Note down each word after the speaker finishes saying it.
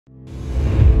This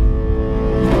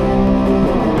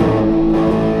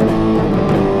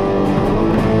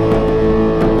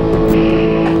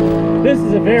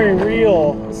is a very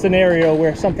real scenario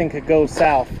where something could go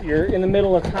south. You're in the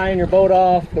middle of tying your boat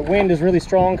off, the wind is really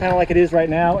strong, kind of like it is right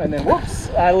now, and then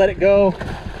whoops, I let it go,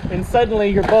 and suddenly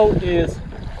your boat is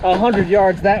 100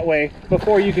 yards that way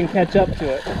before you can catch up to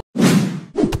it.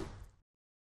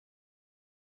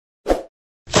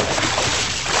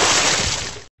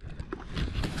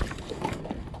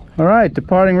 All right,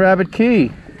 departing Rabbit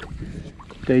Key,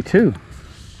 day 2.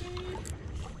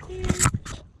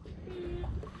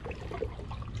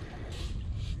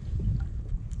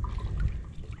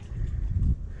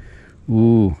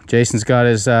 Ooh, Jason's got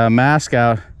his mask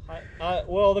out.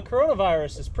 Well, the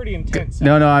coronavirus is pretty intense.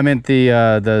 No, I meant the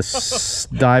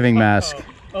diving mask.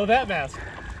 Oh, that mask.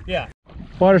 Yeah.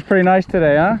 Water's pretty nice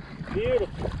today, huh?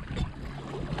 Beautiful.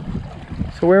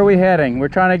 So where are we heading? We're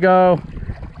trying to go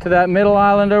to that middle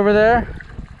island over there.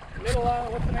 Middle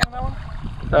island, what's the name of that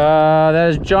one? That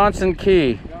is Johnson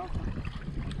Key.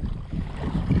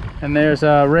 And there's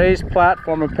a raised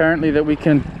platform apparently that we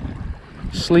can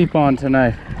sleep on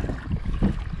tonight.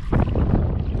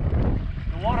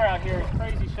 Here is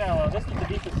crazy shallow. This is the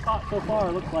deepest spot so far,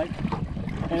 it looks like,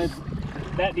 and it's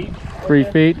that deep. 3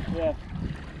 feet. Yeah.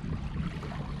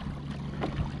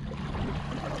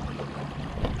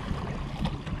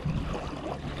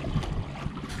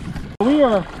 We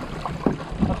are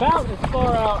about as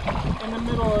far out in the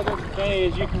middle of this bay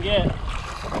as you can get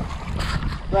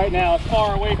right now, as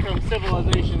far away from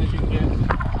civilization as you can get.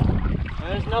 And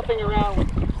there's nothing around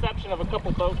with the exception of a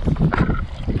couple boats.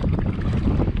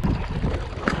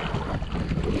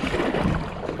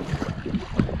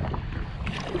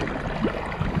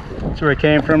 That's where it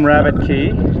came from, Rabbit Key.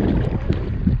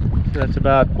 So that's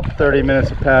about 30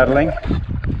 minutes of paddling,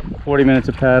 40 minutes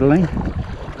of paddling.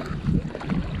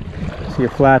 See a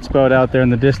flats boat out there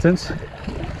in the distance.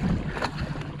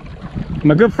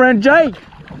 My good friend Jake,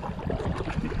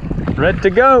 ready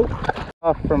to go.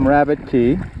 Off from Rabbit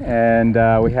Key, and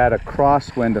we had a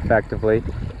crosswind effectively,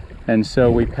 and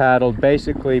so we paddled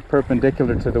basically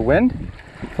perpendicular to the wind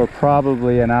for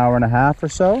probably an hour and a half or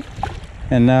so.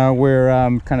 And now we're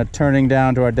kind of turning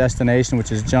down to our destination,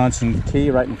 which is Johnson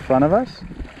Key right in front of us.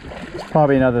 It's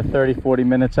probably another 30-40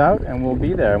 minutes out and we'll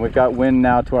be there. And we've got wind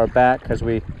now to our back because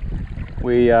we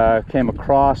came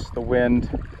across the wind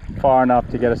far enough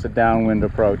to get us a downwind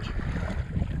approach.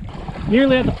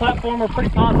 Nearly at the platform, we're pretty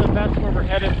positive that's where we're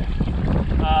headed.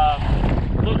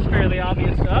 Looks fairly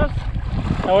obvious to us.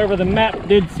 However, the map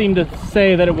did seem to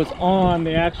say that it was on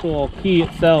the actual key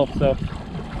itself, so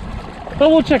but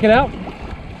we'll check it out.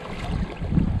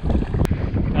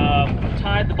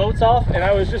 Tied the boats off, and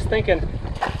I was just thinking,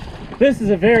 this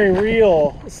is a very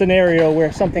real scenario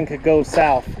where something could go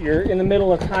south. You're in the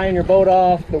middle of tying your boat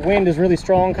off, the wind is really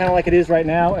strong, kind of like it is right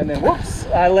now, and then whoops,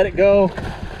 I let it go,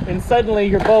 and suddenly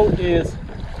your boat is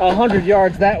 100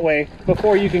 yards that way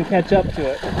before you can catch up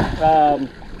to it.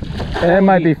 And it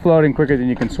might be floating quicker than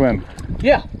you can swim.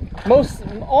 Yeah,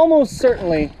 almost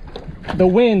certainly the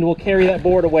wind will carry that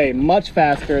board away much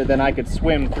faster than I could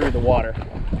swim through the water,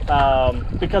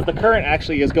 because the current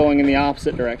actually is going in the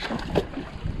opposite direction.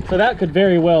 So that could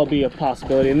very well be a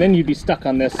possibility, and then you'd be stuck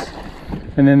on this.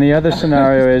 And then the other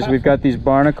scenario is we've got these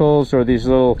barnacles or these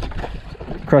little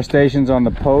crustaceans on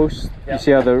the post. Yeah. You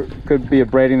see how there could be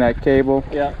abrading that cable,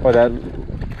 yeah, or that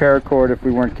paracord if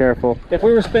we weren't careful. If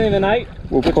we were spending the night,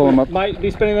 we'll pull them up. Might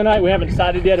be spending the night. We haven't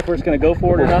decided yet if we're just going to go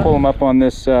for it or not. We'll pull them up on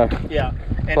this yeah,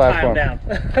 and platform. tie them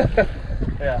down.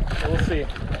 Yeah, so we'll see.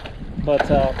 But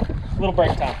little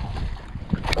break time.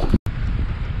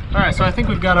 All right, so I think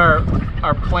we've got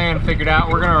our plan figured out.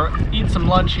 We're gonna eat some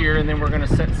lunch here, and then we're gonna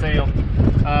set sail.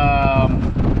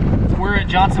 We're at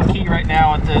Johnson Key right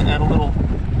now at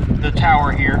the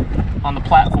tower here on the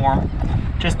platform,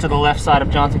 just to the left side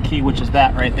of Johnson Key, which is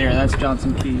that right there. That's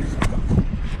Johnson Key.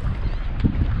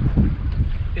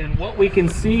 And what we can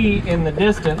see in the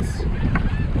distance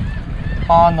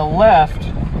on the left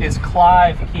is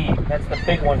Clive Key. That's the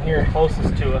big one here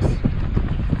closest to us.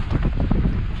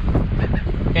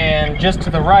 And just to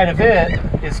the right of it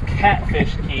is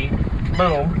Catfish Key.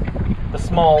 Boom. The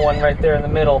small one right there in the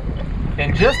middle.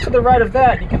 And just to the right of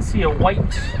that, you can see a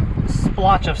white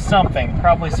splotch of something,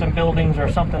 probably some buildings or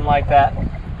something like that.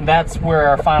 That's where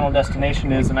our final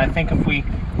destination is. And I think if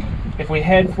we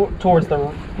head towards the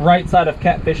right side of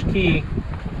Catfish Key,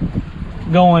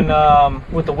 going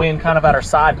with the wind kind of at our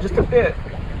side just a bit,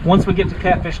 once we get to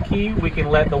Catfish Key, we can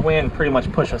let the wind pretty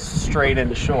much push us straight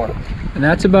into shore. And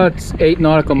that's about 8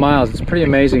 nautical miles. It's pretty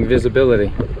amazing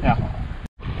visibility. Yeah.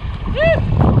 Woo!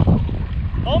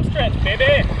 Home stretch,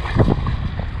 baby.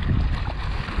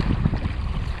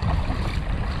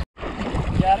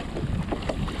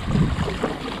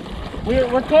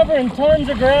 We're covering tons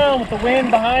of ground with the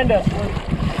wind behind us.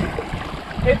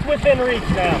 It's within reach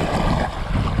now.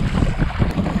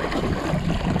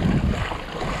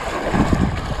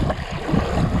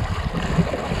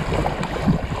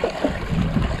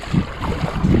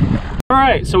 All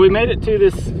right, so we made it to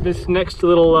this next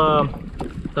little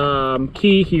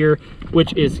key here,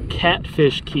 which is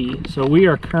Catfish Key. So we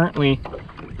are currently,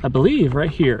 I believe,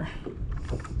 right here.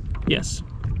 Yes,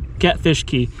 Catfish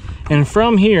Key. And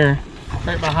from here,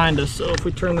 right behind us, so if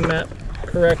we turn the map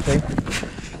correctly,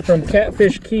 from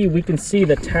Catfish Key we can see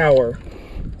the tower.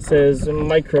 It says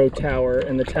micro tower,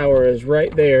 and the tower is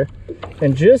right there.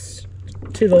 And just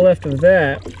to the left of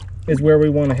that is where we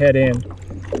want to head in,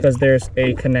 because there's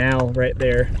a canal right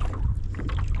there,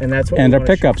 and that's what. And we a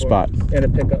pickup spot. And a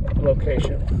pickup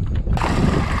location.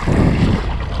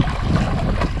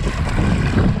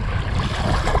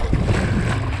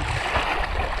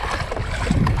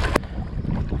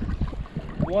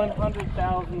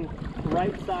 $100,000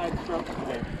 right side strokes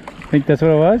today. Think that's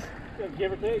what it was?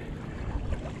 Give or take.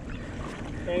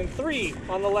 And 3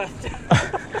 on the left.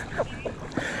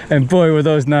 And boy, were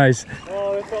those nice.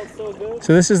 Oh, it felt so good.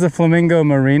 So this is the Flamingo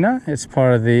Marina. It's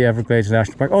part of the Everglades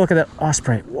National Park. Oh, look at that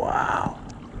osprey. Wow.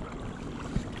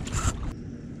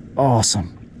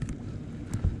 Awesome.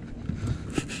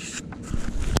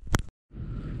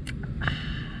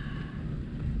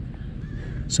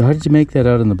 So how did you make that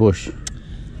out in the bush?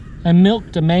 I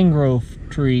milked a mangrove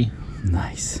tree.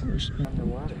 Nice.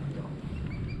 Underwater.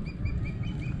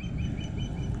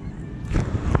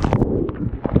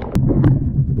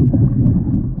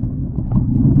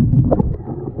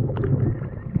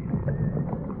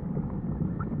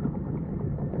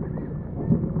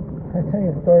 Can I tell you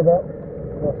a story about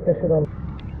fishing on?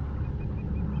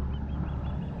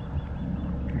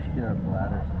 Get our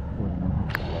bladders.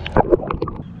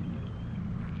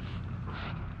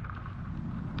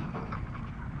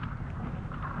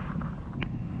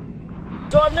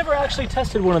 So I've never actually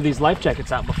tested one of these life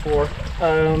jackets out before.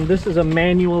 This is a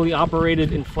manually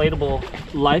operated inflatable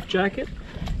life jacket,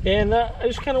 and I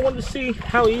just kind of wanted to see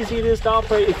how easy it is to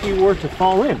operate if you were to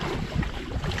fall in.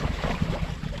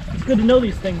 It's good to know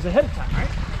these things ahead of time, right?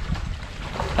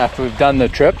 After we've done the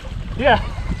trip? Yeah.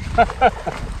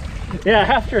 Yeah,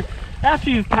 after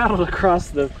you've paddled across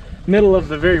the middle of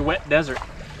the very wet desert,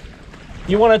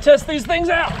 you want to test these things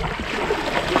out.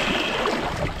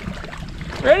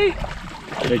 Ready?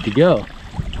 Ready to go.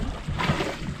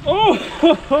 Oh,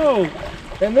 ho, ho.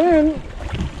 And then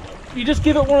you just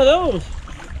give it one of those.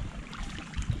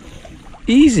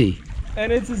 Easy.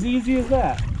 And it's as easy as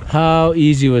that. How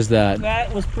easy was that?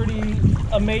 That was pretty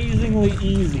amazingly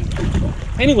easy.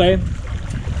 Anyway,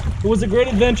 it was a great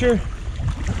adventure.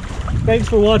 Thanks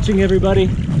for watching, everybody.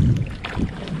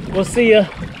 We'll see you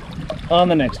on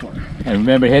the next one. And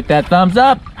remember, hit that thumbs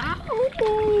up.